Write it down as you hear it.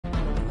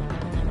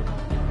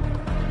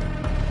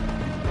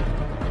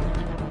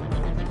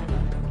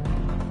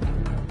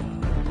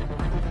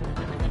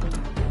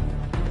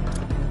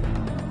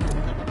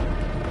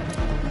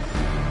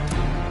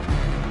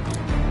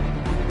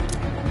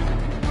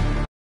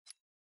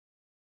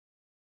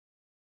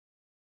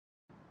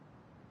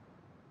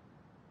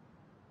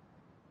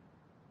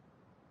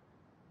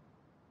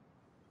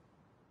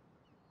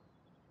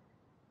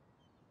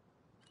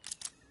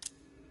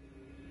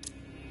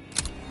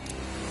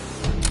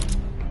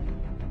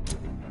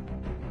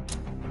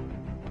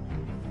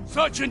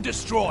Search and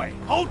destroy.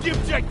 Hold the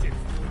objective.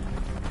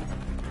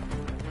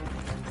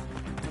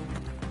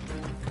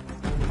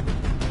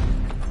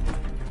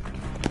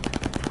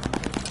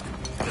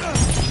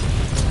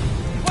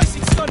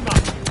 Placing stun mine.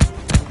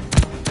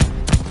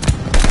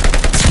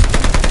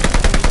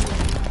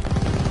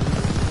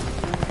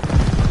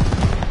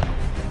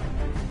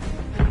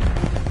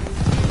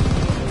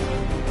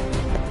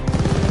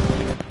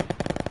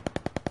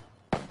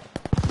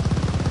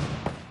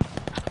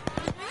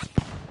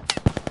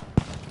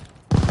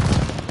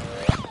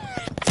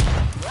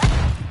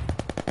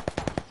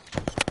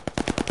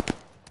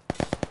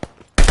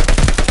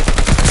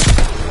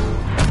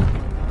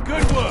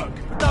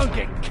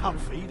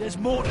 Comfy, there's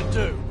more to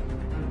do.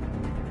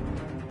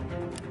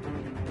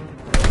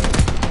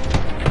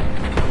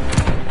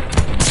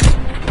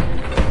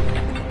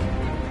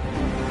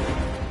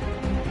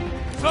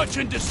 Search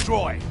and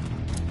destroy.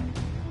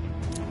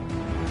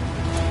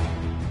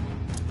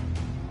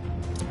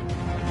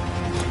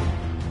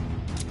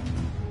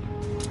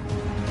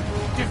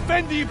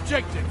 Defend the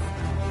objective.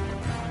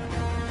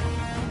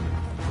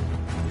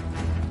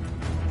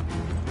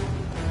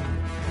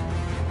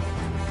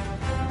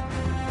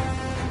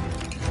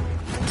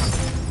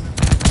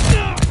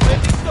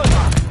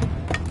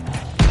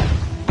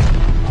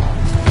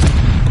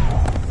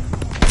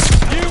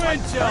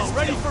 Intel,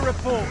 ready for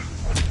report.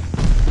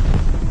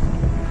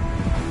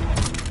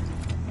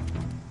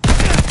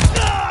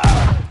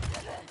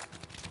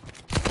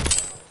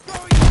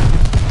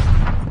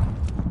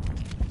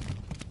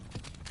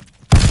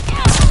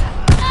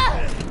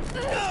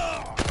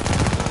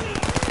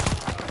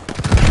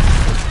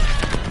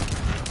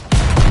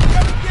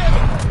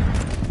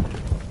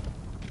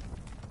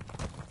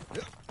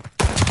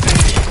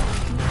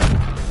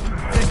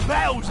 This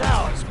battle's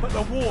ours, but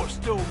the war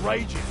still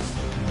rages.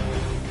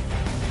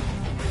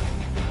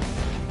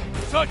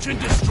 Search and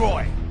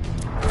destroy.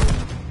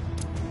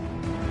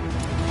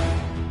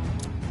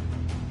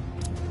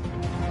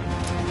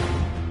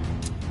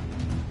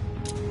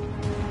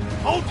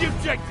 Hold the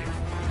objective.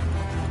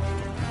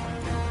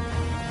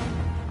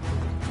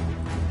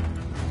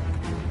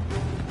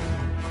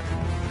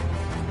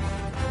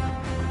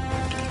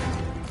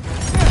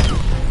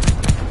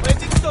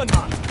 Planting stun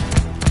mine.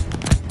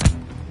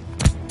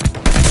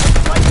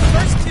 Fight the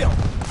first kill.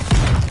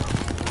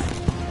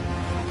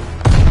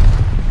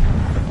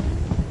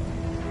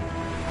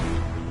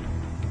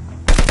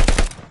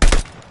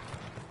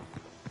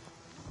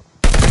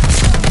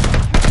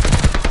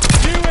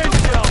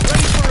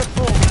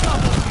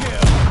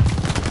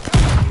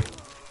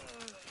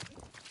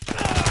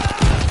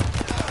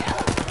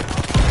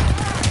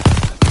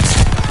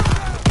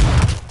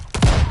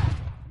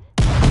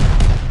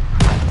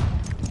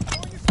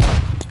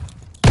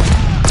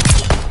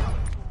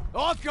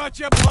 I've got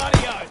you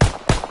bloody oath.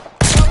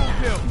 Double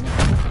kill.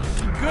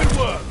 Good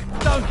work.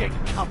 Don't get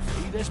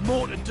comfy. There's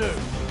more to do.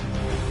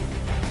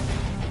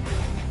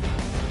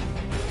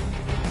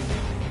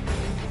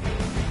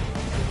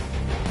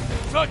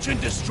 Search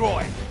and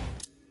destroy.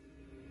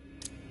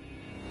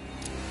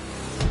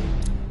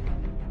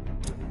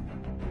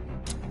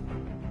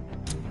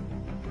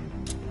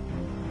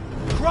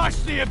 Crush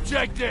the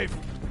objective.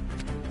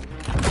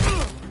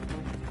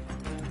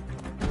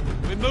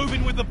 We're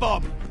moving with the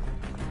bomb.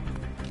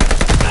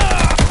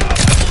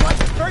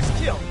 First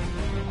kill.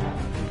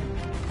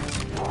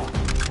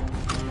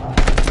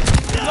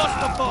 We lost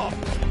the bomb.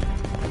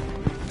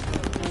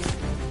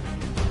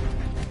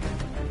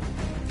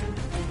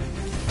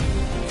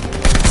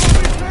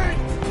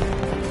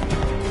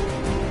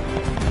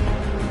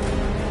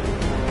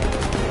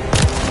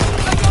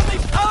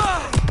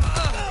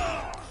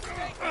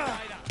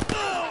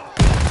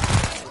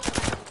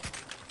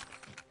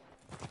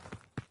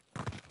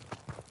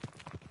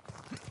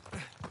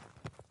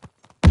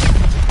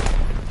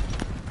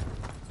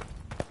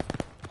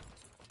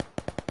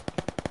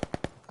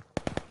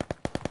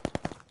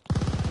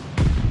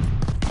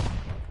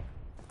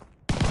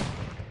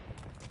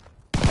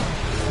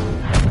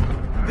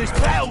 This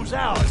battle's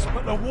ours,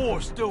 but the war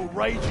still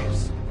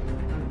rages.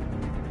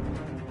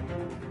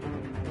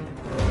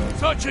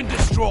 Search and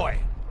destroy.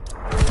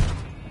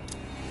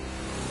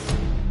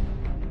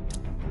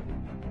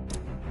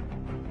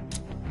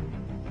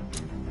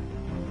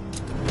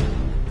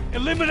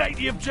 Eliminate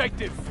the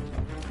objective.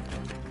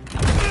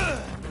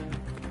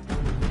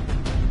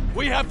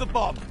 We have the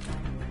bomb.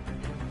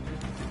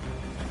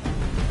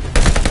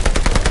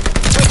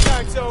 Good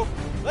time, so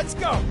let's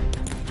go.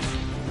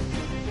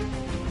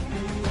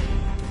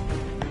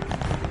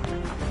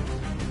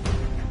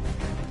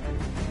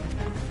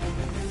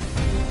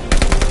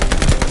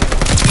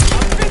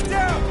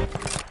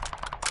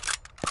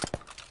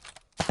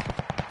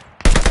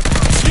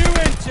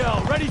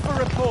 Ready for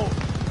report.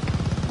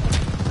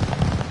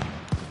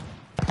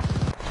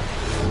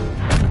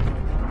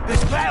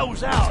 This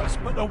battle's ours,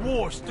 but the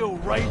war still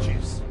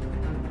rages.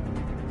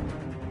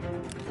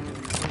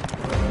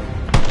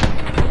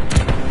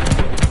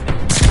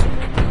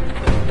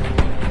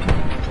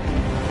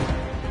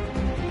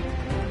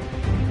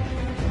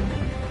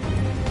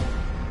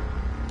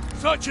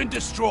 Search and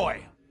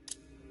destroy.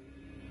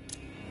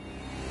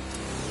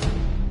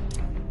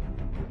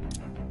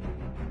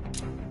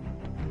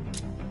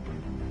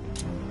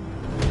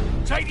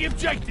 the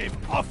objective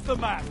off the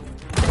map.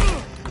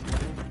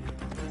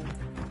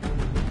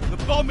 The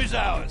bomb is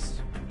ours.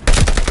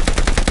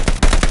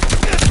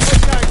 Okay,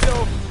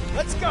 so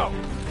let's go.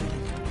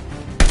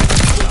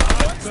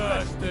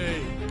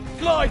 Thirsty.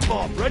 Glide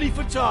bomb ready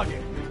for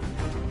target.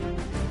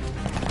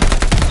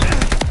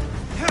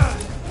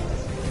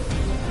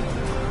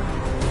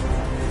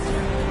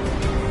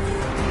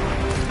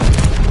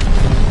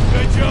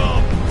 Good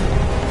job.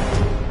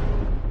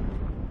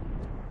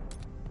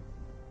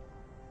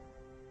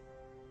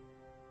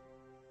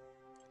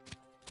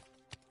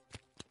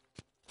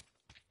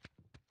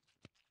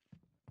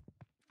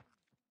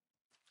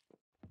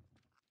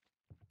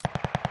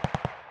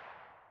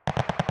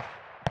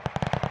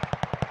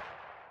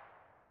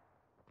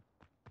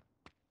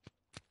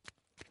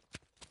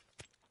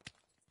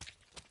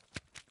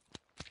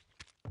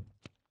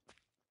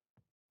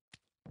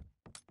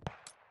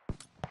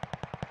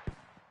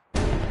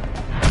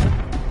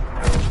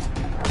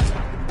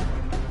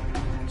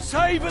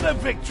 Savor the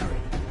victory.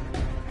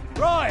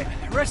 Right,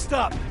 rest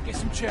up, get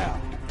some chow.